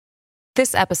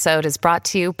This episode is brought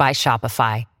to you by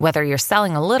Shopify. Whether you're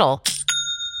selling a little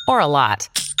or a lot,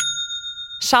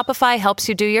 Shopify helps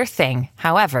you do your thing,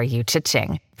 however you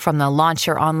cha-ching. From the launch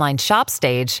your online shop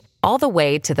stage, all the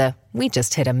way to the we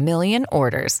just hit 1 million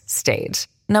orders stage.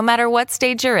 No matter what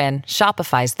stage you're in,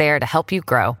 Shopify's there to help you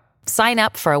grow. Sign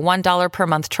up for a $1 per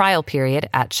month trial period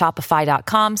at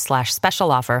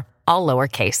shopify.com/special offer, all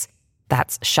lowercase.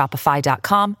 That's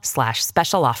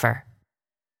shopify.com/special offer.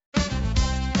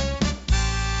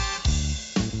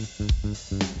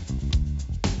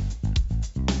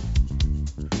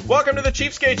 Welcome to the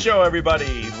Cheapskate Show,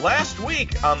 everybody. Last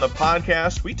week on the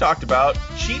podcast, we talked about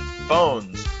cheap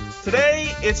phones.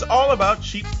 Today, it's all about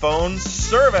cheap phone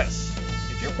service.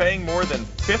 If you're paying more than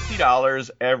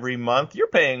 $50 every month, you're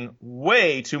paying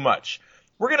way too much.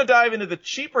 We're going to dive into the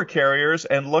cheaper carriers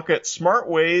and look at smart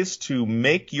ways to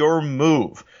make your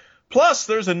move. Plus,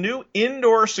 there's a new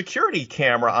indoor security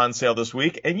camera on sale this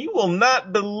week, and you will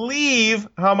not believe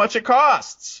how much it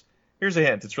costs. Here's a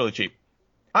hint. It's really cheap.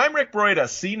 I'm Rick Broida,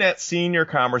 CNET Senior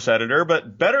Commerce Editor,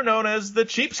 but better known as the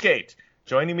Cheapskate.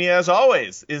 Joining me, as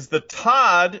always, is the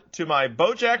Todd to my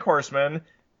BoJack Horseman,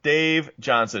 Dave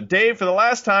Johnson. Dave, for the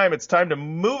last time, it's time to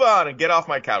move on and get off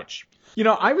my couch. You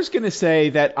know, I was going to say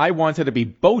that I wanted to be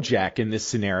BoJack in this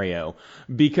scenario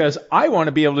because I want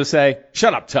to be able to say,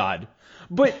 shut up, Todd.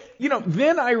 But,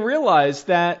 then I realized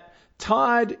that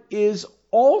Todd is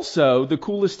also the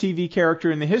coolest TV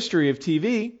character in the history of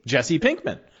TV, Jesse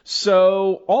Pinkman.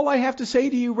 So all I have to say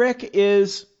to you, Rick,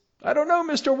 is, I don't know,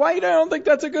 Mr. White, I don't think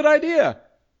that's a good idea.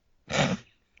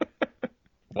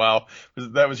 Wow.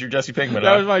 That was your Jesse Pinkman,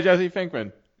 That was my Jesse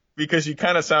Pinkman. Because you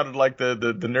kind of sounded like the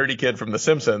nerdy kid from The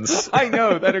Simpsons. I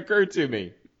know, that occurred to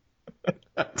me.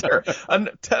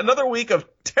 Another week of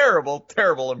terrible,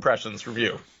 terrible impressions from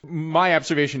you. My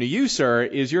observation to you, sir,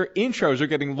 is your intros are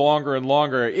getting longer and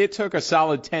longer. It took a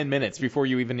solid 10 minutes before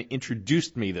you even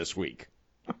introduced me this week.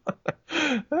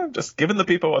 I'm just giving the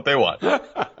people what they want.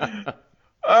 All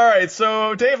right,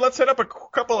 so Dave, let's hit up a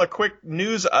couple of quick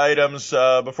news items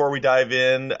before we dive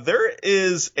in. There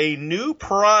is a new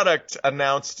product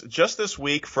announced just this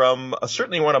week from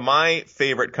certainly one of my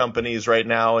favorite companies right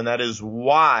now, and that is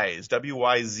Wyze,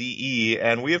 W-Y-Z-E,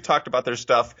 and we have talked about their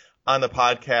stuff on the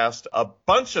podcast a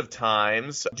bunch of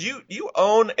times. Do you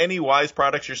own any Wyze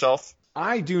products yourself?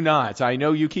 I do not. I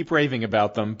know you keep raving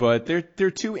about them, but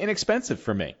they're too inexpensive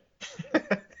for me.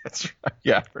 That's right.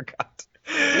 Yeah, I forgot.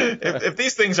 If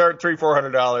these things aren't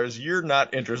 $300-400, you're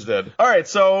not interested. All right,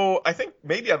 so I think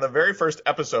maybe on the very first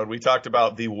episode we talked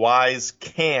about the Wyze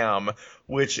Cam,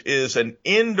 which is an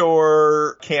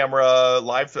indoor camera,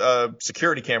 live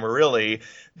security camera, really,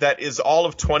 that is all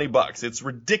of $20. It's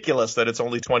ridiculous that it's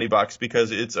only $20 because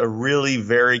it's a really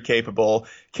very capable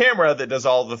camera that does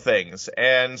all the things.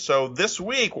 And so this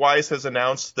week, Wyze has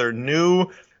announced their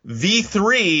new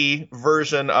V3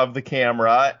 version of the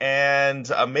camera, and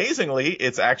amazingly,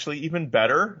 it's actually even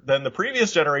better than the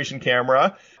previous generation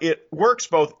camera. It works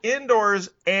both indoors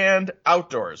and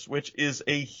outdoors, which is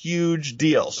a huge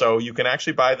deal. So you can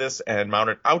actually buy this and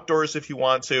mount it outdoors if you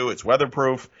want to. It's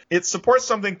weatherproof. It supports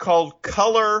something called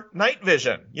color night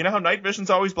vision. You know how night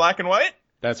vision's always black and white?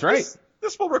 That's right.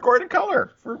 This will record in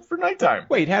color for nighttime.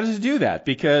 Wait, how does it do that?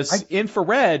 Because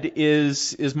infrared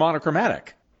is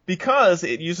monochromatic. Because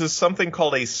it uses something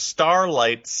called a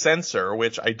starlight sensor,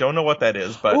 which I don't know what that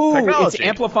is, but Ooh, technology. It's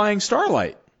amplifying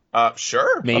starlight.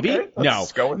 Sure. Maybe? Okay, No,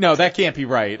 that can't be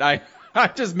right. I'm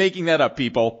just making that up,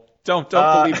 people. Don't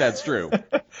believe that's true.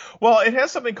 Well, it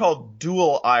has something called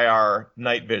dual IR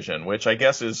night vision, which I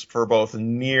guess is for both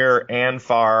near and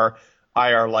far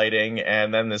IR lighting,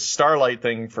 and then this starlight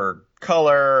thing for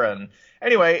color. And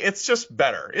anyway, it's just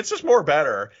better. It's just more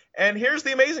better. And here's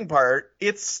the amazing part.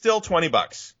 It's still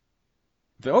 $20.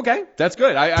 Okay, that's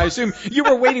good. I assume you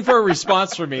were waiting for a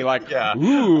response from me, like, yeah.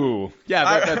 Ooh.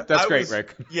 Yeah, that's great,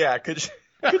 Rick. Yeah, can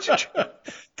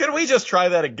we just try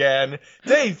that again?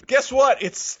 Dave, guess what?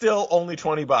 It's still only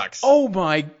 $20. Oh,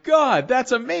 my God.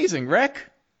 That's amazing, Rick.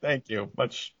 Thank you.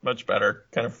 Much better.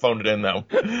 Kind of phoned it in, though.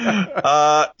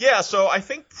 Yeah, so I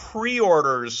think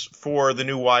pre-orders for the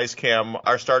new Wyze Cam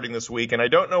are starting this week, and I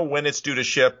don't know when it's due to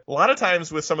ship. A lot of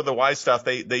times with some of the Wyze stuff,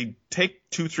 they take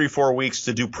 2, 3, 4 weeks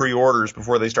to do pre-orders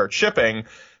before they start shipping.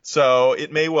 So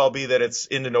it may well be that it's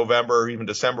into November or even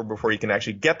December before you can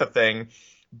actually get the thing.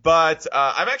 But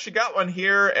I've actually got one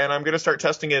here, and I'm going to start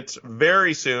testing it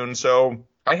very soon. So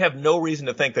I have no reason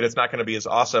to think that it's not going to be as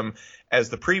awesome as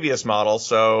the previous model.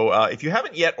 So if you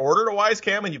haven't yet ordered a Wyze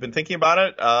Cam and you've been thinking about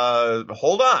it,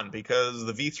 hold on, because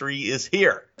the V3 is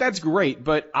here. That's great,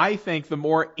 but I think the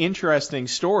more interesting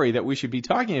story that we should be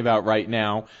talking about right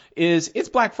now is it's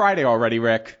Black Friday already,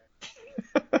 Rick.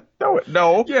 No,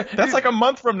 No, Yeah. that's like a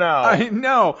month from now. I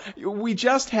know. We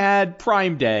just had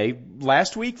Prime Day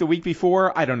last week, the week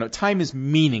before. I don't know. Time is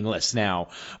meaningless now.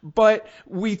 But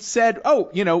we said,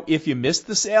 if you missed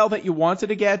the sale that you wanted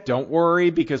to get, don't worry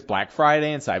because Black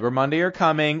Friday and Cyber Monday are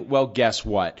coming. Well, guess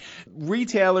what?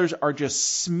 Retailers are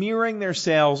just smearing their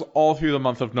sales all through the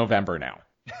month of November now.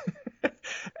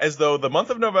 As though the month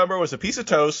of November was a piece of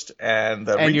toast and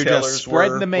the and retailers you're just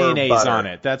spreading were the mayonnaise butter. on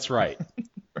it. That's right.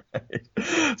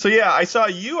 So yeah, I saw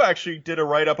you actually did a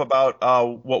write-up about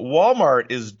what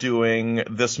Walmart is doing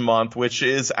this month, which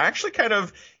is actually kind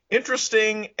of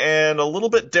interesting and a little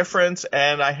bit different,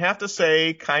 and I have to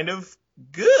say kind of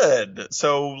good.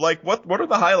 So like what are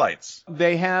the highlights?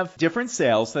 They have different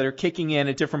sales that are kicking in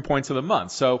at different points of the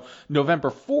month. So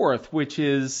November 4th, which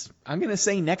is, I'm going to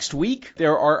say next week,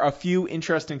 there are a few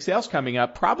interesting sales coming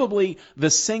up. Probably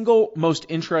the single most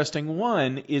interesting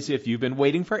one is if you've been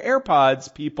waiting for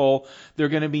AirPods, people, they're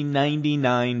going to be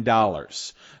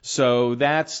 $99. So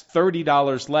that's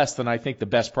 $30 less than I think the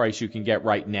best price you can get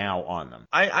right now on them.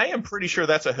 I am pretty sure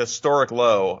that's a historic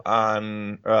low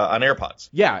on AirPods.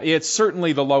 Yeah, it's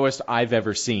certainly the lowest I've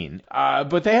ever seen.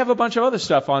 But they have a bunch of other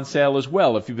stuff on sale as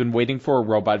well. If you've been waiting for a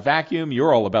robot vacuum,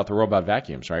 you're all about the robot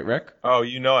vacuums, right, Rick? Oh,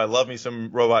 I love me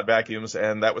some robot vacuums,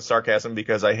 and that was sarcasm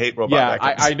because I hate robot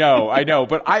vacuums. I know,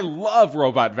 but I love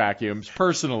robot vacuums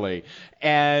personally.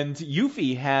 And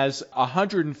Eufy has a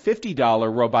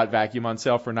 $150 robot vacuum on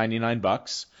sale for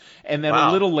 $99. And then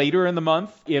a little later in the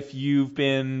month, if you've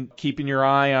been keeping your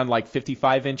eye on like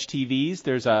 55-inch TVs,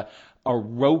 there's a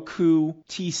Roku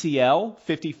TCL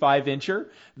 55-incher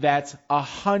that's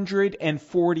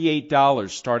 $148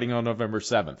 starting on November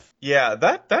 7th. Yeah,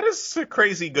 that is a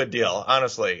crazy good deal,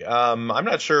 honestly. I'm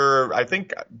not sure. I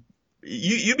think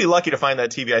you'd be lucky to find that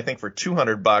TV, I think, for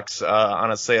 $200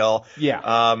 on a sale.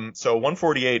 Yeah. So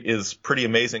 148 is pretty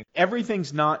amazing.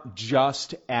 Everything's not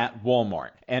just at Walmart.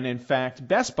 And in fact,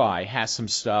 Best Buy has some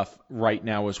stuff right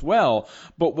now as well.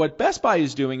 But what Best Buy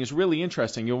is doing is really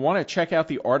interesting. You'll want to check out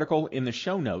the article in the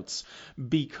show notes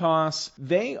because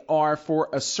they are, for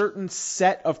a certain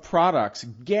set of products,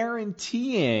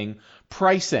 guaranteeing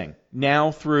pricing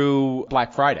now through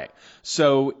Black Friday.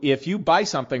 So if you buy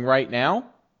something right now,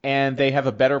 and they have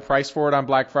a better price for it on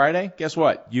Black Friday, guess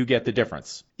what? You get the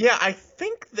difference. Yeah, I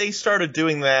think they started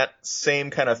doing that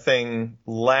same kind of thing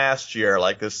last year,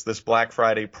 like this Black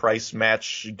Friday price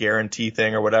match guarantee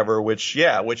thing or whatever, which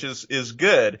is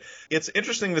good. It's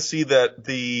interesting to see that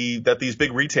these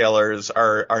big retailers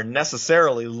are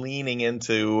necessarily leaning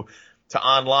into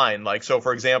online. Like, so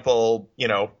for example,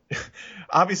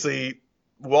 obviously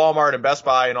Walmart and Best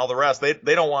Buy and all the rest, they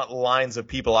don't want lines of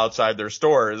people outside their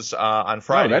stores on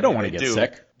Friday. No, they don't want to get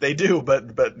sick. They do,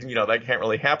 but that can't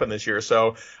really happen this year.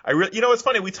 So it's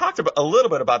funny. We talked a little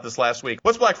bit about this last week.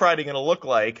 What's Black Friday going to look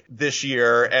like this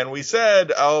year? And we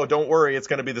said, oh, don't worry, it's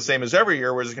going to be the same as every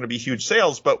year, where there's going to be huge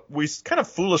sales. But we kind of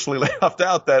foolishly left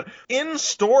out that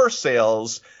in-store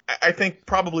sales, I think,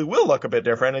 probably will look a bit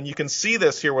different. And you can see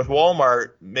this here with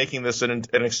Walmart making this an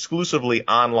exclusively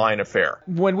online affair.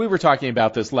 When we were talking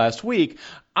about this last week,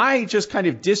 I just kind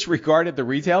of disregarded the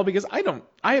retail because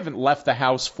I haven't left the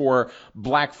house for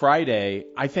Black Friday,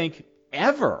 I think,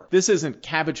 ever. This isn't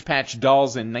Cabbage Patch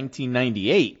Dolls in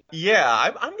 1998. Yeah,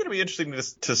 I'm going to be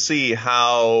interested to see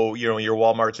how, your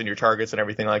Walmarts and your Targets and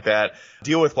everything like that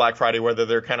deal with Black Friday, whether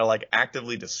they're kind of like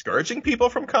actively discouraging people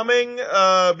from coming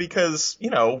because,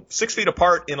 6 feet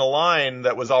apart in a line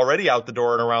that was already out the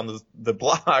door and around the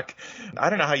block. I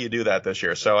don't know how you do that this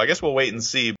year, so I guess we'll wait and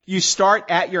see. You start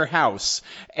at your house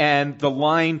and the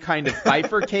line kind of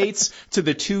bifurcates to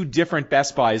the two different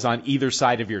Best Buys on either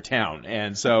side of your town.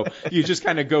 And so you just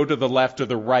kind of go to the left or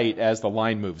the right as the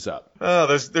line moves up. Oh,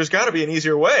 there's got to be an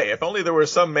easier way. If only there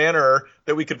was some manner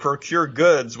that we could procure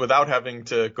goods without having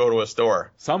to go to a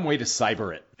store. Some way to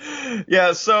cyber it.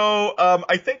 Yeah, so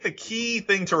I think the key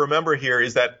thing to remember here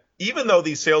is that even though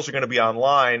these sales are going to be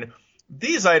online,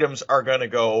 these items are going to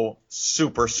go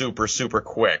super, super, super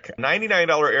quick. $99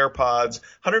 AirPods,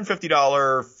 $150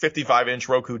 55-inch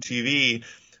Roku TV.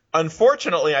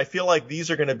 Unfortunately, I feel like these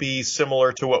are going to be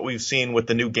similar to what we've seen with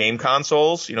the new game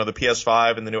consoles, the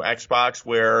PS5 and the new Xbox,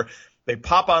 where they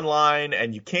pop online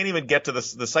and you can't even get to the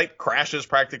site crashes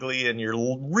practically, and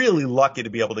you're really lucky to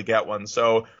be able to get one.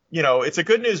 So, it's a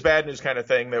good news, bad news kind of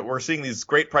thing that we're seeing these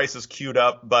great prices queued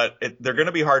up, but they're going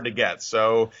to be hard to get.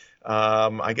 So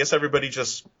I guess everybody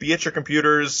just be at your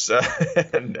computers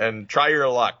and try your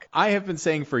luck. I have been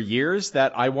saying for years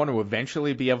that I want to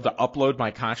eventually be able to upload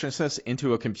my consciousness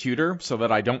into a computer so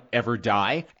that I don't ever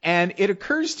die. And it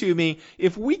occurs to me,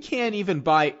 if we can't even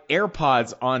buy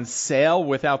AirPods on sale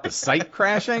without the site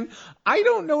crashing, I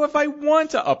don't know if I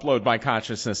want to upload my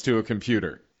consciousness to a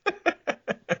computer.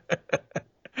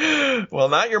 Well,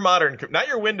 not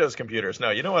your Windows computers.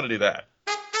 No, you don't want to do that.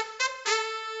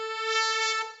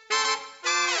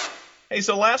 Hey,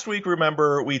 so last week,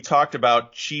 remember, we talked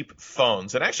about cheap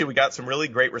phones. And actually, we got some really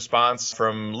great response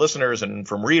from listeners and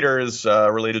from readers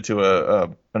related to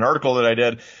an article that I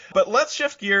did. But let's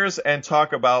shift gears and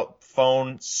talk about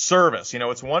phone service. You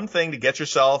know, it's one thing to get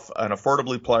yourself an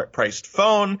affordably priced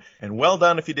phone, and well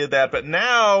done if you did that. But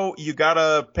now you got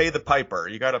to pay the piper.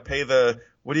 You got to pay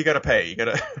what do you got to pay? You got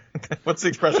to, what's the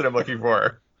expression I'm looking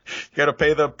for? You got to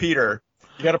pay the Peter.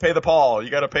 You got to pay the Paul.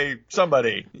 You got to pay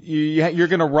somebody. You're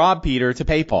going to rob Peter to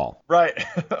pay Paul. Right.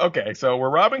 Okay. So we're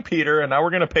robbing Peter, and now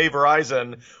we're going to pay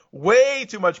Verizon way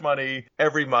too much money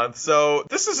every month. So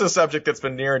this is a subject that's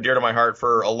been near and dear to my heart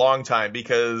for a long time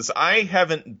because I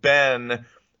haven't been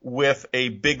with a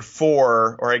big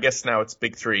four, or I guess now it's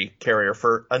big three carrier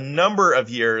for a number of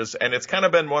years. And it's kind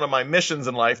of been one of my missions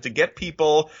in life to get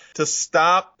people to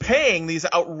stop paying these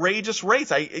outrageous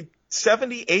rates.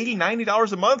 $70, $80,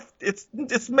 $90 a month. It's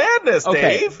madness,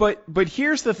 Dave. Okay, but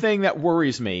here's the thing that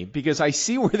worries me, because I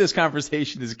see where this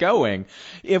conversation is going.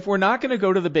 If we're not going to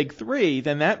go to the big three,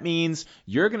 then that means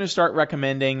you're going to start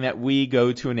recommending that we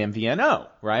go to an MVNO,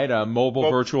 right? A mobile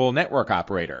virtual network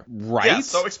operator, right? Yeah,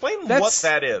 so explain what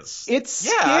that is. It's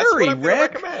scary, that's what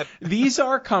Rick. These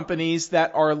are companies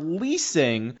that are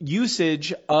leasing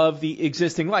usage of the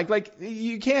existing, like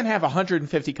you can't have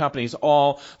 150 companies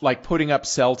all like putting up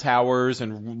cell towers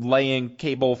and laying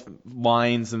cable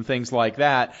lines and things like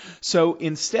that. So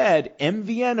instead,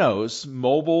 MVNOs,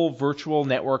 mobile virtual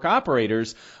network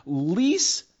operators,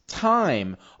 lease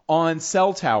time on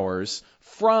cell towers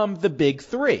from the big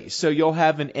three. So you'll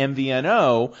have an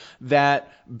MVNO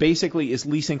that basically is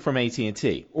leasing from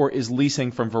AT&T or is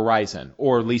leasing from Verizon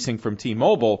or leasing from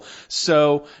T-Mobile.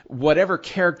 So whatever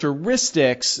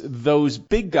characteristics those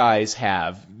big guys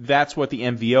have, that's what the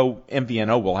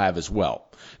MVNO will have as well.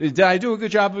 Did I do a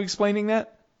good job of explaining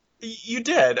that? You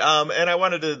did. And I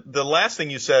wanted to, the last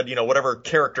thing you said, whatever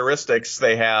characteristics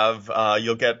they have,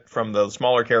 you'll get from the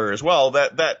smaller carrier as well,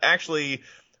 that actually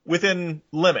within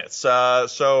limits. So,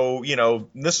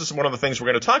 this is one of the things we're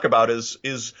going to talk about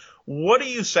is what are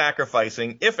you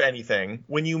sacrificing, if anything,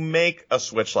 when you make a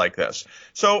switch like this?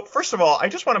 So first of all, I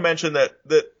just want to mention that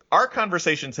our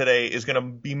conversation today is going to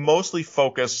be mostly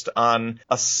focused on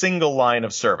a single line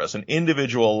of service, an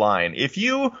individual line. If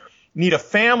you need a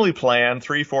family plan,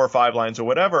 3, 4, 5 lines or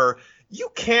whatever, you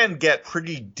can get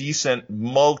pretty decent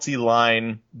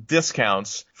multi-line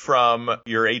discounts from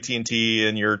your AT&T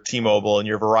and your T-Mobile and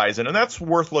your Verizon, and that's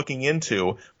worth looking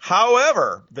into.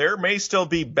 However, there may still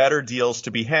be better deals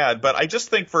to be had, but I just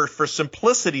think for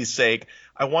simplicity's sake,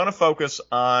 I want to focus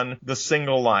on the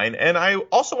single line. And I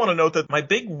also want to note that my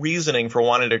big reasoning for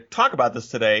wanting to talk about this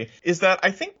today is that I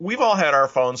think we've all had our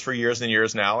phones for years and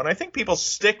years now, and I think people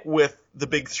stick with the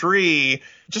big three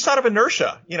just out of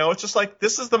inertia. It's just like,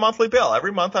 this is the monthly bill.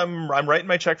 Every month I'm writing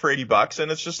my check for $80,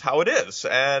 and it's just how it is.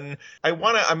 And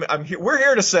we're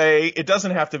here to say it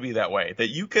doesn't have to be that way, that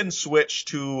you can switch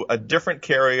to a different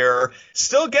carrier,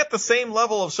 still get the same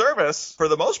level of service for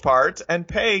the most part, and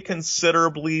pay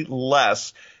considerably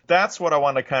less. That's what I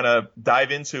want to kind of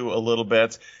dive into a little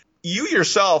bit. You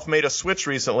yourself made a switch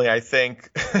recently, I think,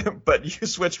 but you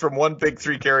switched from one big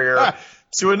three carrier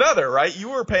to another, right? You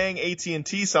were paying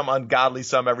AT&T some ungodly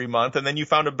sum every month, and then you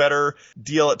found a better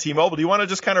deal at T-Mobile. Do you want to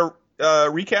just kind of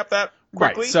recap that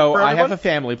quickly? Right. So I have a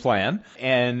family plan,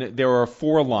 and there are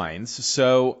 4 lines.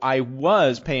 So I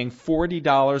was paying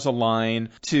 $40 a line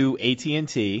to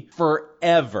AT&T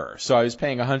forever. So I was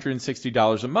paying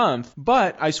 $160 a month,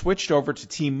 but I switched over to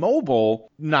T-Mobile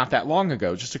not that long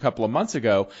ago, just a couple of months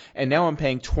ago, and now I'm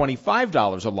paying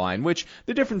 $25 a line, which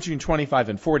the difference between 25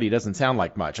 and 40 doesn't sound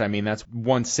like much. I mean, that's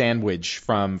one sandwich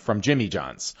from Jimmy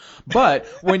John's. But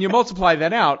when you multiply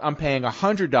that out, I'm paying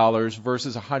 $100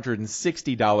 versus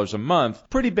 $160 a month.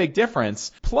 Pretty big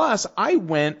difference. Plus, I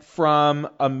went from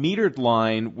a metered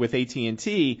line with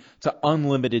AT&T to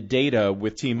unlimited data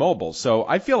with T-Mobile. So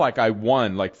I feel like I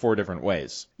won like 4 different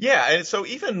ways. Yeah, and so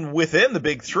even within the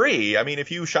big three, I mean, if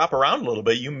you shop around a little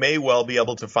bit, you may well be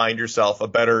able to find yourself a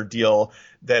better deal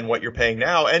than what you're paying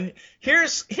now. And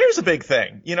here's a big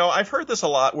thing. I've heard this a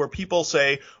lot where people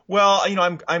say, well,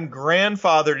 I'm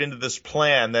grandfathered into this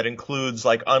plan that includes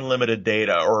like unlimited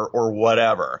data or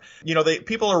whatever.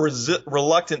 People are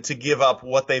reluctant to give up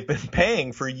what they've been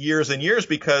paying for years and years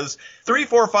because 3,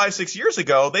 4, 5, 6 years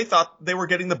ago, they thought they were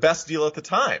getting the best deal at the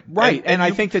time. Right. And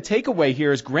I think the takeaway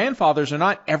here is grandfathers are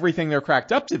not everything they're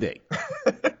cracked up to be.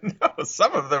 No,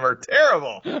 some of them are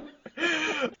terrible.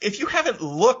 If you haven't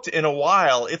looked in a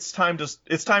while, it's time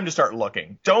to start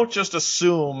looking. Don't just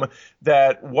assume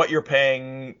that what you're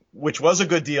paying, which was a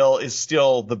good deal, is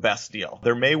still the best deal.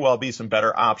 There may well be some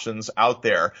better options out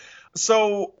there.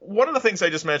 So one of the things I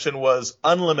just mentioned was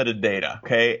unlimited data,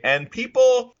 okay? And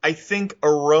people, I think,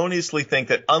 erroneously think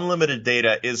that unlimited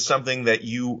data is something that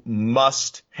you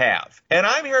must have. And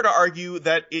I'm here to argue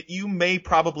that you may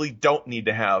probably don't need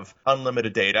to have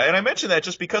unlimited data. And I mention that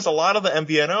just because a lot of the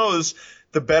MVNOs,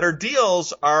 the better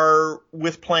deals are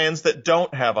with plans that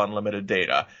don't have unlimited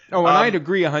data. Oh, and I'd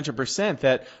agree 100%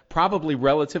 that probably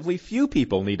relatively few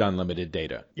people need unlimited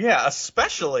data. Yeah,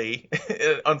 especially,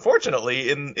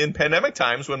 unfortunately, in pandemic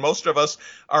times when most of us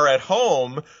are at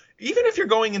home. Even if you're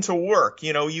going into work,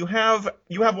 you have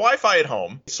Wi-Fi at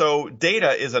home. So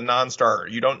data is a non-starter.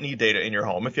 You don't need data in your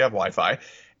home if you have Wi-Fi.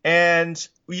 And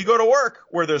you go to work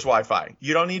where there's Wi-Fi.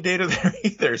 You don't need data there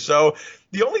either. So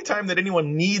the only time that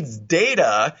anyone needs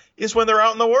data is when they're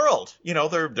out in the world.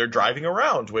 They're driving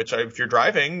around, which if you're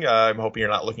driving, I'm hoping you're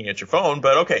not looking at your phone.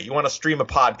 But okay, you want to stream a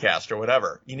podcast or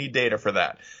whatever. You need data for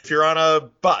that. If you're on a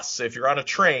bus, if you're on a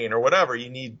train or whatever, you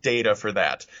need data for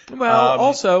that. Well,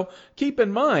 also keep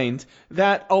in mind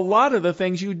that a lot of the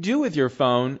things you do with your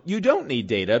phone, you don't need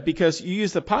data because you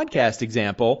use the podcast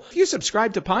example. If you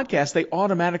subscribe to podcasts, they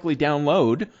automatically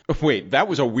download. Wait, that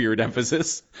was a weird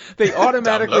emphasis. They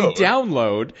automatically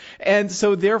download, and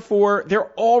so therefore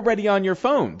they're already on your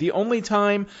phone. The only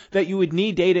time that you would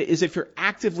need data is if you're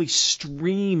actively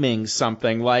streaming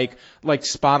something like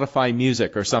Spotify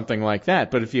Music or something like that.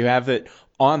 But if you have it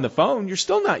on the phone, you're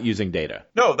still not using data.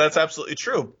 No, that's absolutely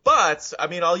true. But,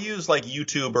 I'll use like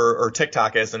YouTube or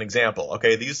TikTok as an example.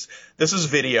 Okay, this is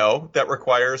video that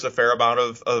requires a fair amount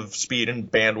of speed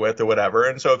and bandwidth or whatever.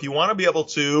 And so if you want to be able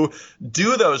to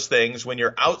do those things when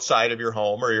you're outside of your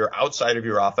home or you're outside of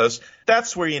your office,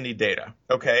 that's where you need data.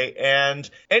 Okay, and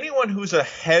anyone who's a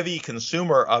heavy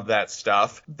consumer of that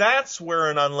stuff, that's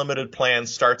where an unlimited plan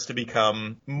starts to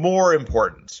become more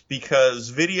important because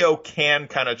video can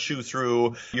kind of chew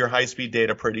through your high-speed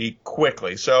data pretty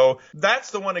quickly. So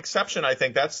that's the one exception, I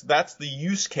think. That's the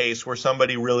use case where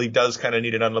somebody really does kind of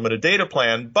need an unlimited data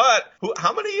plan. But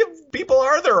how many people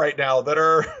are there right now that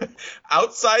are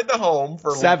outside the home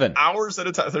for 7 hours at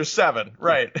a time? There's 7,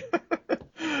 right?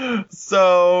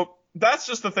 So that's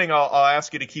just the thing I'll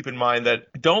ask you to keep in mind, that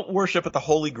don't worship at the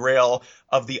holy grail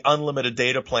of the unlimited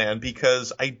data plan,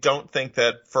 because I don't think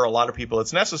that for a lot of people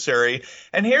it's necessary.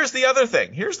 And here's the other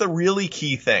thing. Here's the really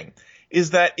key thing.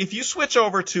 Is that if you switch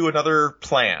over to another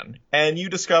plan and you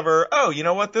discover, oh, you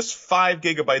know what, this 5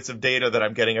 gigabytes of data that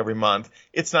I'm getting every month,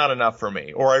 it's not enough for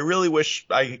me. Or I really wish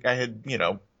I had,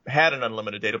 had an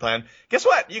unlimited data plan. Guess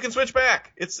what? You can switch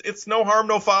back. It's no harm,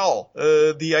 no foul.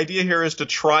 The idea here is to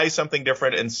try something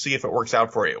different and see if it works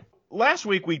out for you. Last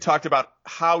week, we talked about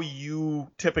how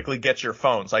you typically get your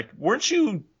phones. Like, weren't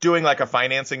you doing like a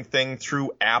financing thing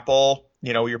through Apple?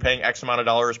 You're paying X amount of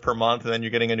dollars per month, and then you're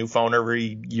getting a new phone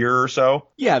every year or so?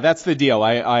 Yeah, that's the deal.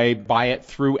 I buy it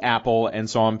through Apple, and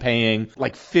so I'm paying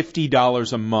like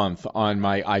 $50 a month on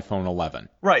my iPhone 11.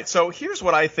 Right. So here's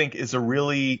what I think is a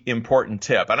really important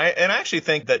tip. And I actually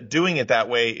think that doing it that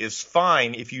way is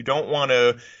fine if you don't want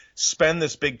to spend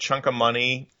this big chunk of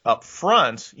money up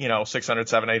front, $600,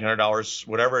 $700, $800,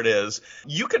 whatever it is.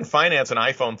 You can finance an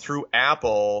iPhone through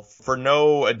Apple for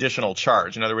no additional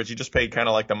charge. In other words, you just pay kind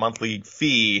of like the monthly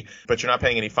fee, but you're not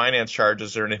paying any finance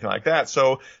charges or anything like that.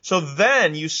 So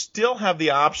then you still have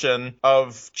the option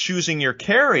of choosing your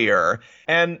carrier.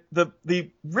 And the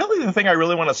thing I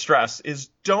really want to stress is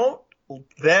don't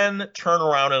then turn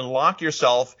around and lock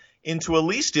yourself into a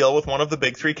lease deal with one of the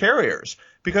big 3 carriers.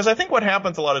 Because I think what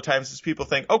happens a lot of times is people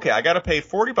think, okay, I got to pay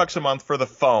 $40 a month for the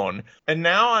phone, and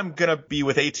now I'm going to be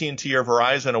with AT&T or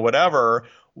Verizon or whatever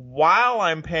while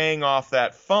I'm paying off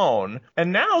that phone.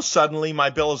 And now suddenly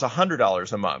my bill is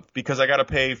 $100 a month because I got to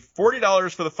pay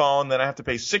 $40 for the phone, then I have to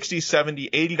pay $60,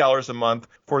 $70, $80 a month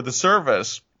for the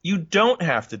service. You don't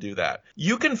have to do that.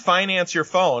 You can finance your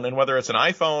phone, and whether it's an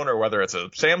iPhone or whether it's a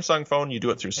Samsung phone, you do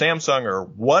it through Samsung or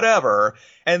whatever,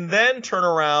 and then turn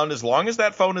around. As long as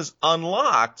that phone is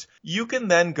unlocked, you can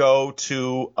then go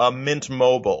to a Mint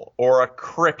Mobile or a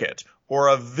Cricket or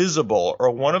a Visible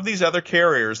or one of these other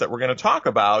carriers that we're going to talk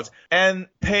about and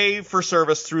pay for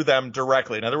service through them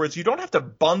directly. In other words, you don't have to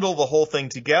bundle the whole thing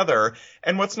together.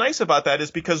 And what's nice about that is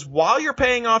because while you're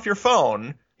paying off your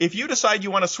phone, if you decide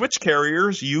you want to switch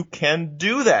carriers, you can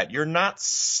do that. You're not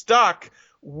stuck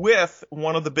with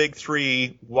one of the big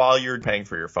three while you're paying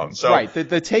for your phone. So, right.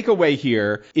 The takeaway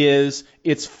here is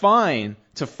it's fine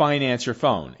to finance your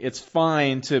phone. It's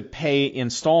fine to pay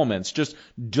installments. Just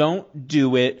don't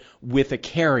do it with a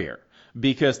carrier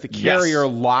because the carrier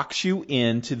locks you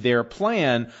into their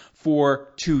plan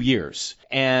for 2 years.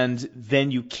 And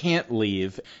then you can't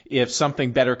leave. If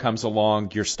something better comes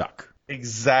along, you're stuck.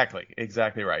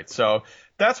 Exactly right. So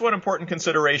that's one important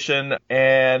consideration.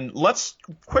 And let's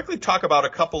quickly talk about a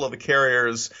couple of the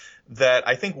carriers that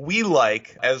I think we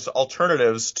like as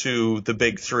alternatives to the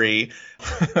big three.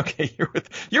 Okay,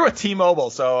 you're with T-Mobile,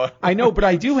 so I know, but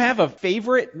I do have a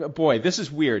favorite. Boy, this is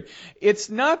weird. It's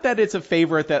not that it's a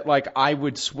favorite that like I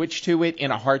would switch to it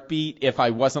in a heartbeat if I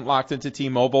wasn't locked into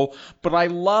T-Mobile, but I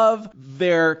love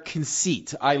their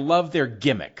conceit. I love their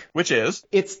gimmick. Which is?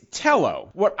 It's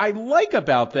Tello. What I like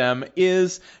about them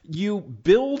is you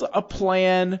build a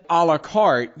plan a la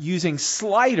carte using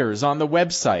sliders on the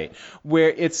website where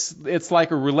it's like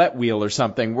a roulette wheel or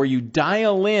something where you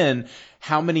dial in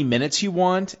how many minutes you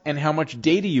want and how much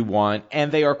data you want,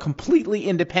 and they are completely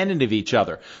independent of each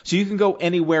other. So you can go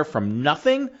anywhere from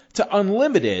nothing to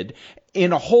unlimited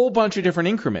in a whole bunch of different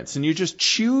increments, and you just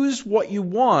choose what you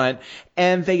want,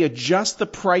 and they adjust the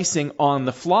pricing on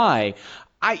the fly.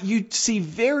 You see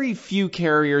very few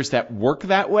carriers that work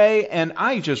that way, and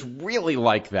I just really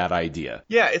like that idea.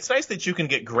 Yeah, it's nice that you can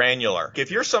get granular. If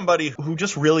you're somebody who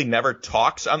just really never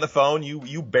talks on the phone,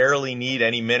 you barely need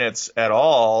any minutes at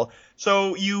all.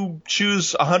 So you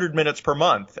choose 100 minutes per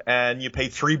month and you pay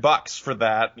 $3 for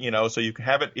that, so you can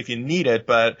have it if you need it.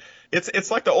 But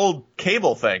it's like the old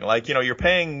cable thing. Like, you're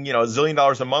paying, $1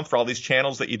 zillion a month for all these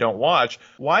channels that you don't watch.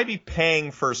 Why be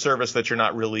paying for a service that you're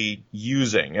not really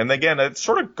using? And again, it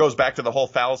sort of goes back to the whole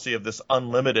fallacy of this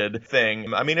unlimited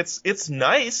thing. I mean, it's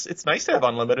nice. It's nice to have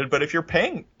unlimited, but if you're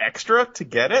paying extra to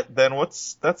get it, then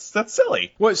that's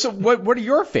silly. So what are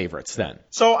your favorites then?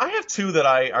 So I have two that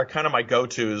are kind of my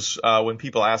go-tos when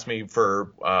people ask me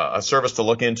for a service to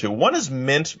look into. One is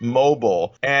Mint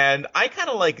Mobile, and I kind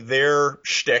of like their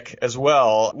shtick as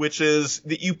well, which is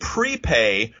that you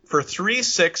prepay for 3,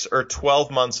 6, or 12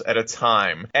 months at a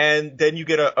time, and then you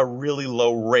get a really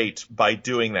low rate by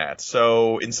doing that.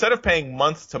 So instead of paying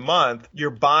month to month,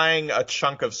 you're buying a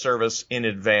chunk of service in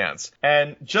advance.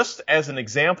 And just as an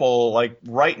example, like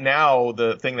right now,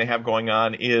 the thing they have going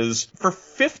on is for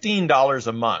 $15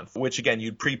 a month, which again,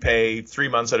 you'd prepay 3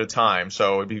 months at a time.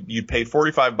 So you'd pay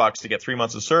 $45 to get 3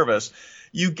 months of service.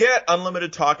 You get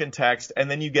unlimited talk and text,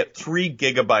 and then you get 3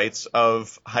 gigabytes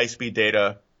of high-speed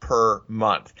data per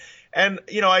month. And,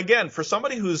 again, for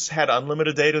somebody who's had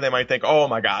unlimited data, they might think, oh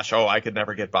my gosh, I could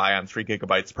never get by on 3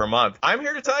 gigabytes per month. I'm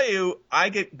here to tell you, I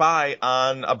get by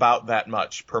on about that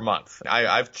much per month.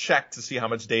 I've checked to see how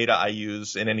much data I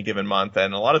use in any given month,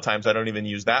 and a lot of times I don't even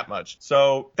use that much.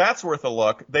 So that's worth a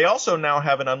look. They also now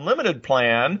have an unlimited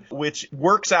plan, which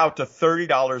works out to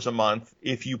 $30 a month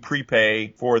if you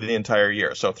prepay for the entire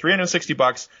year. So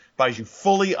 $360 buys you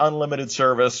fully unlimited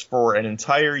service for an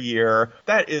entire year.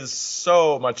 That is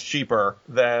so much cheaper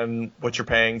than what you're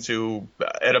paying to,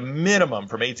 at a minimum,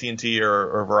 from AT&T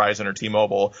or Verizon or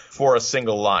T-Mobile for a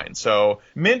single line. So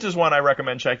Mint is one I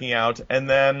recommend checking out. And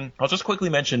then I'll just quickly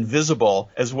mention Visible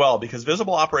as well, because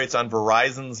Visible operates on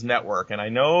Verizon's network. And I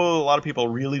know a lot of people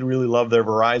really, really love their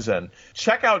Verizon.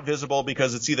 Check out Visible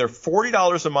because it's either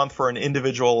 $40 a month for an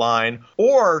individual line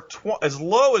or as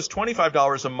low as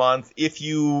 $25 a month if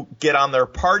you get on their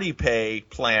Party Pay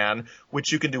plan,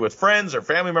 which you can do with friends or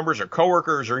family members or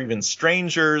coworkers or even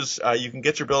strangers. You can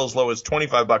get your bill as low as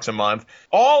 $25 a month.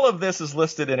 All of this is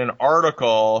listed in an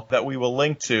article that we will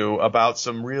link to about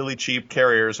some really cheap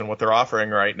carriers and what they're offering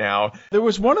right now. There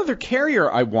was one other carrier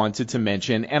I wanted to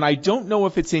mention, and I don't know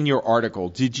if it's in your article.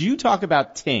 Did you talk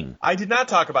about Ting? I did not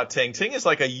talk about Ting. Ting is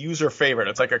like a user favorite.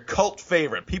 It's like a cult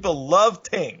favorite. People love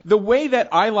Ting. The way that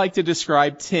I like to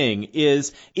describe Ting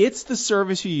is it's the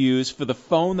service you use for the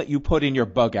phone that you put in your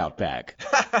bug out bag.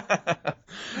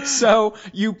 So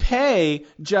you pay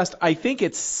just, I think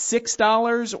it's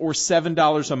 $6 or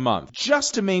 $7 a month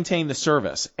just to maintain the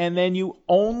service. And then you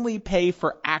only pay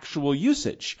for actual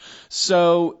usage.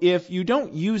 So if you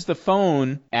don't use the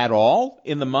phone at all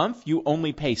in the month, you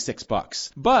only pay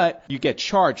 $6. But you get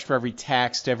charged for every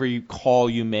text, every call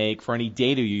you make, for any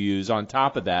data you use on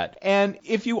top of that. And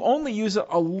if you only use it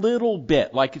a little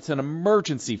bit, like it's an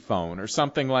emergency phone or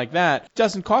something something like that, it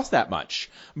doesn't cost that much.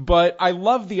 But I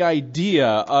love the idea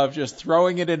of just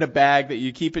throwing it in a bag that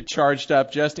you keep it charged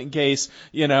up just in case,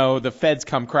 the feds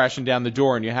come crashing down the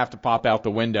door and you have to pop out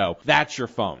the window. That's your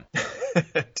phone.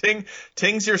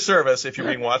 Tings your service if you're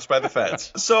being watched by the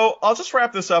feds. So I'll just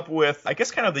wrap this up with, I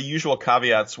guess, kind of the usual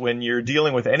caveats when you're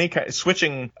dealing with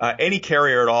switching any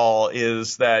carrier at all,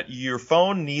 is that your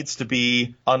phone needs to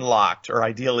be unlocked, or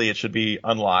ideally it should be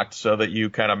unlocked so that you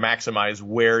kind of maximize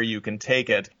where you can take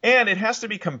it. And it has to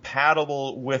be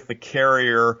compatible with the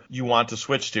carrier you want to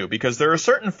switch to, because there are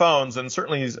certain phones, and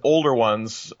certainly these older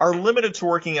ones, are limited to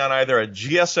working on either a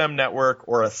GSM network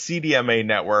or a CDMA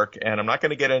network. And I'm not going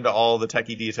to get into all the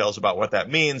techie details about what that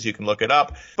means. You can look it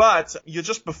up. But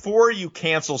before you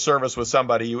cancel service with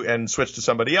somebody and switch to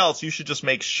somebody else, you should just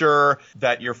make sure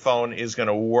that your phone is going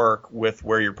to work with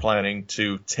where you're planning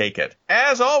to take it.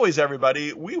 As always,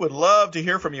 everybody, we would love to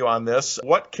hear from you on this.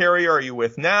 What carrier are you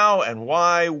with now and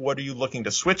why? What are you looking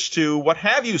to switch to? What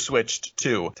have you switched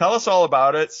to? Tell us all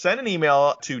about it. Send an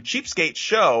email to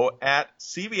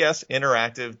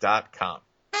cheapskateshow@cbsinteractive.com.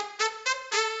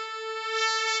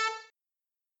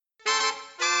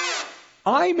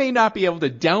 I may not be able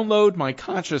to download my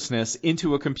consciousness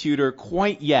into a computer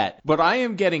quite yet, but I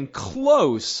am getting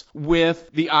close with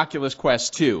the Oculus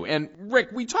Quest 2. And Rick,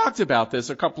 we talked about this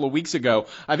a couple of weeks ago.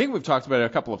 I think we've talked about it a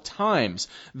couple of times.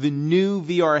 The new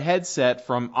VR headset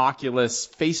from Oculus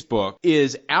Facebook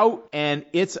is out and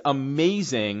it's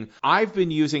amazing. I've been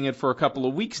using it for a couple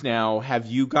of weeks now. Have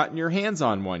you gotten your hands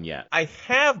on one yet? I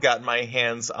have gotten my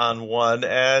hands on one,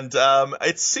 and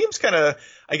it seems kind of,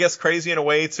 I guess, crazy in a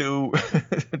way to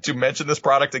to mention this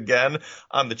product again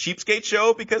on the Cheapskate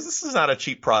Show, because this is not a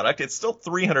cheap product. It's still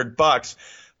 $300.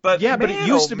 But yeah, but it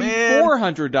used to be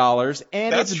 $400,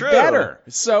 and That's it's true. better.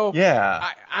 So yeah,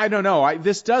 I don't know.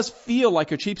 This does feel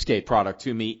like a cheapskate product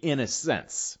to me in a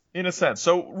sense. In a sense.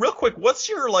 So real quick, what's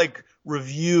your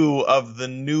review of the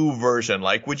new version?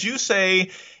 Would you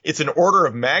say it's an order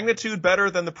of magnitude better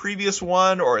than the previous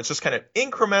one, or it's just kind of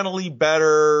incrementally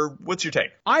better? What's your take?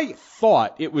 I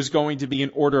thought it was going to be an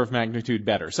order of magnitude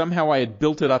better. Somehow I had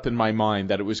built it up in my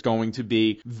mind that it was going to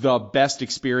be the best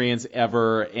experience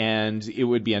ever and it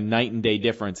would be a night and day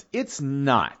difference. It's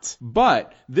not.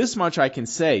 But this much I can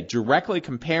say, directly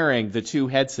comparing the two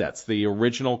headsets, the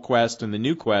original Quest and the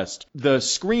new Quest, the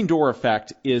screen door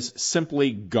effect is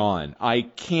simply gone. I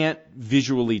can't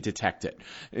visually detect it.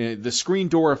 The screen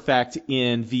door effect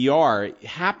in VR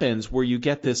happens where you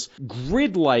get this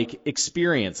grid-like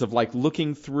experience of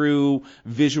looking through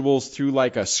visuals through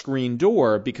a screen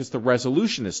door because the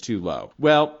resolution is too low.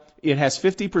 Well, it has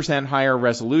 50% higher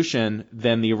resolution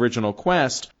than the original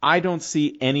Quest. I don't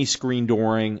see any screen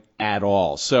dooring at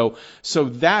all. So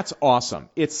that's awesome.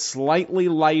 It's slightly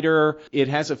lighter. It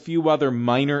has a few other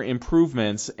minor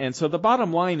improvements. And so the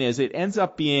bottom line is it ends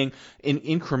up being an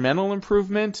incremental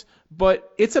improvement, but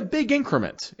it's a big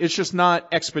increment. It's just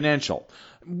not exponential.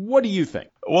 What do you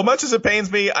think? Well, much as it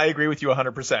pains me, I agree with you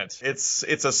 100%.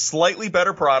 It's a slightly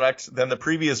better product than the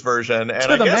previous version. And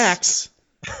to the max.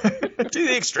 To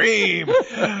the extreme,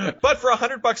 but for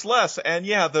 $100 less. And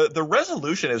yeah, the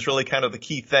resolution is really kind of the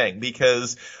key thing,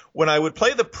 because when I would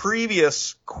play the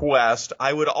previous Quest,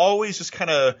 I would always just kind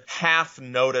of half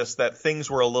notice that things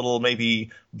were a little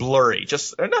maybe blurry,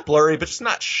 not blurry, but just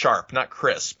not sharp, not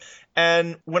crisp.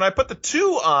 And when I put the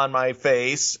 2 on my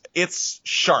face, it's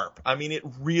sharp. I mean, it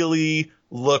really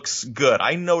looks good.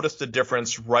 I noticed a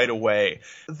difference right away.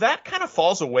 That kind of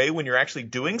falls away when you're actually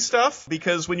doing stuff,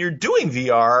 because when you're doing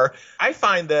VR, I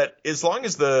find that as long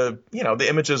as the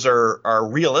images are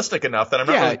realistic enough that I'm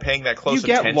not really paying that close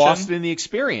attention. You get lost in the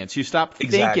experience. You stop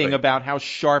thinking about how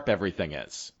sharp everything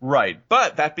is. Right.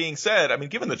 But that being said, I mean,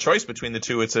 given the choice between the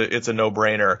two, it's a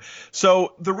no-brainer.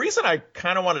 So the reason I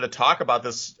kind of wanted to talk about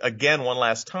this again one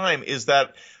last time is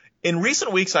that in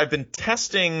recent weeks, I've been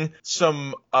testing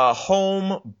some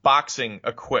home boxing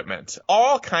equipment,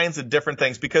 all kinds of different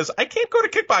things, because I can't go to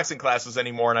kickboxing classes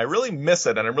anymore, and I really miss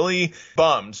it, and I'm really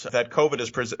bummed that COVID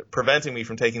is preventing me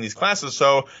from taking these classes.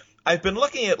 So I've been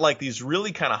looking at these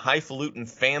really kind of highfalutin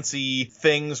fancy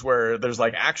things where there's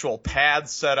actual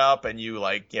pads set up and you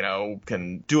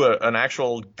can do an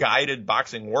actual guided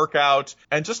boxing workout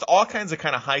and just all kinds of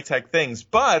kind of high tech things.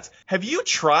 But have you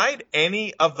tried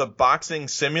any of the boxing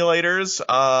simulators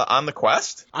on the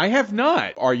Quest? I have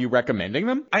not. Are you recommending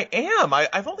them? I am.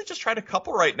 I've only just tried a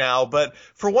couple right now, but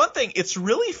for one thing, it's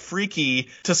really freaky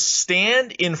to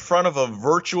stand in front of a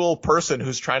virtual person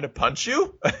who's trying to punch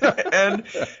you.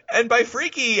 And by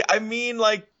freaky, I mean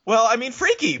Well, I mean,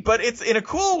 freaky, but it's in a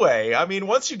cool way. I mean,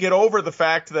 once you get over the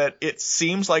fact that it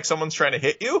seems like someone's trying to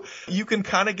hit you, you can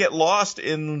kind of get lost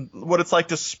in what it's like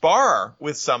to spar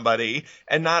with somebody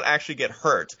and not actually get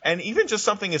hurt. And even just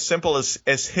something as simple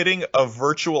as hitting a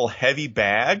virtual heavy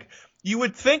bag, you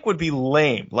would think would be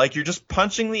lame. Like you're just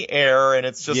punching the air and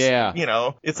it's just,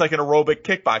 it's like an aerobic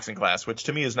kickboxing class, which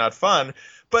to me is not fun.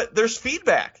 But there's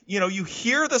feedback. You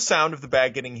hear the sound of the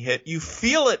bag getting hit. You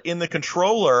feel it in the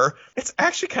controller. It's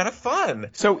actually kind of fun.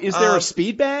 So is there a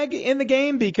speed bag in the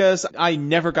game? Because I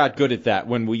never got good at that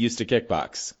when we used to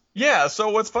kickbox. Yeah, so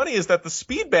what's funny is that the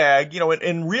speed bag,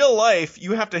 in real life,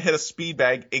 you have to hit a speed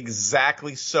bag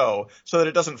exactly so that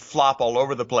it doesn't flop all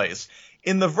over the place.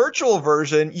 In the virtual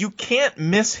version, you can't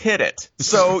mishit it.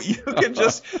 So you can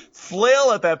just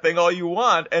flail at that thing all you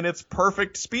want, and it's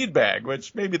perfect speed bag,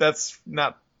 which maybe that's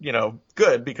not,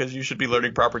 good because you should be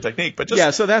learning proper technique. But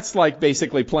so that's like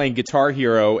basically playing Guitar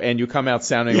Hero and you come out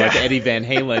sounding like Eddie Van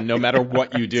Halen no matter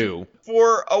what you do.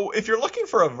 If you're looking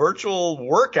for a virtual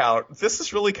workout, this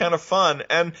is really kind of fun.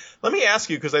 And let me ask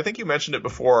you, because I think you mentioned it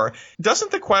before,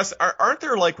 doesn't the Quest, aren't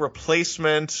there like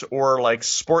replacement or like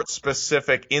sports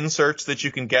specific inserts that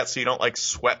you can get so you don't like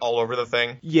sweat all over the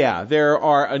thing? Yeah, there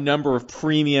are a number of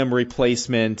premium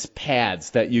replacement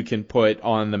pads that you can put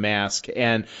on the mask.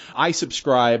 And I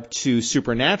subscribe to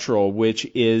Supernatural, which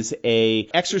is a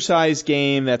exercise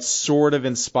game that's sort of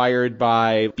inspired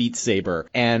by Beat Saber.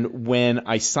 And when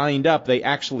I signed up, they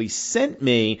actually sent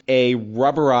me a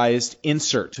rubberized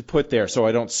insert to put there so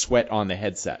I don't sweat on the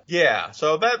headset. Yeah,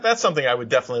 so that's something I would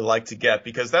definitely like to get,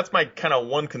 because that's my kind of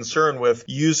one concern with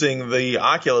using the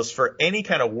Oculus for any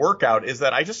kind of workout is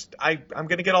that I'm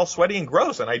going to get all sweaty and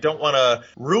gross, and I don't want to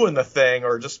ruin the thing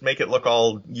or just make it look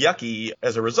all yucky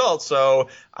as a result. So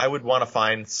I would want to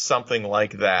find something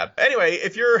like that. Anyway,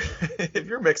 if you're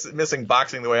missing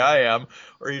boxing the way I am,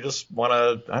 or you just want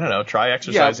to, I don't know, try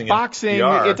exercising boxing, in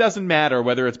VR. It doesn't matter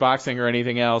whether it's boxing or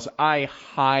anything else. I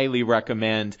highly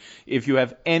recommend, if you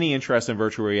have any interest in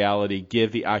virtual reality,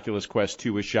 give the Oculus Quest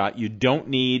 2 a shot. You don't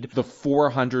need the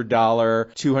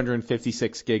 $400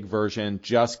 256 gig version.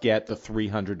 Just get the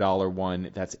 $300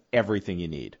 one. That's everything you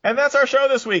need. And that's our show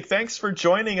this week. Thanks for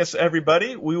joining us,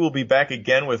 everybody. We will be back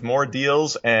again with more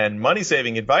deals and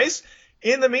money-saving advice.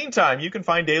 In the meantime, you can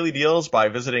find daily deals by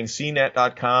visiting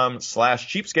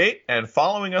cnet.com/cheapskate and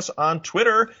following us on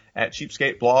Twitter at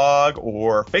cheapskateblog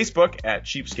or Facebook at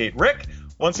cheapskaterick.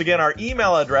 Once again, our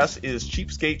email address is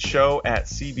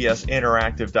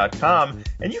cheapskateshow@cbsinteractive.com,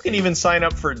 and you can even sign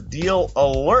up for deal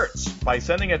alerts by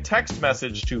sending a text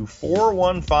message to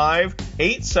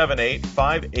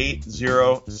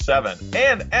 415-878-5807.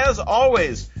 And as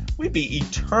always, we'd be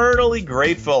eternally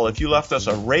grateful if you left us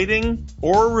a rating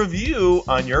or review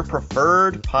on your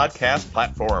preferred podcast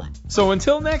platform. So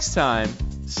until next time,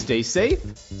 stay safe,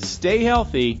 stay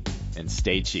healthy, and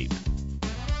stay cheap.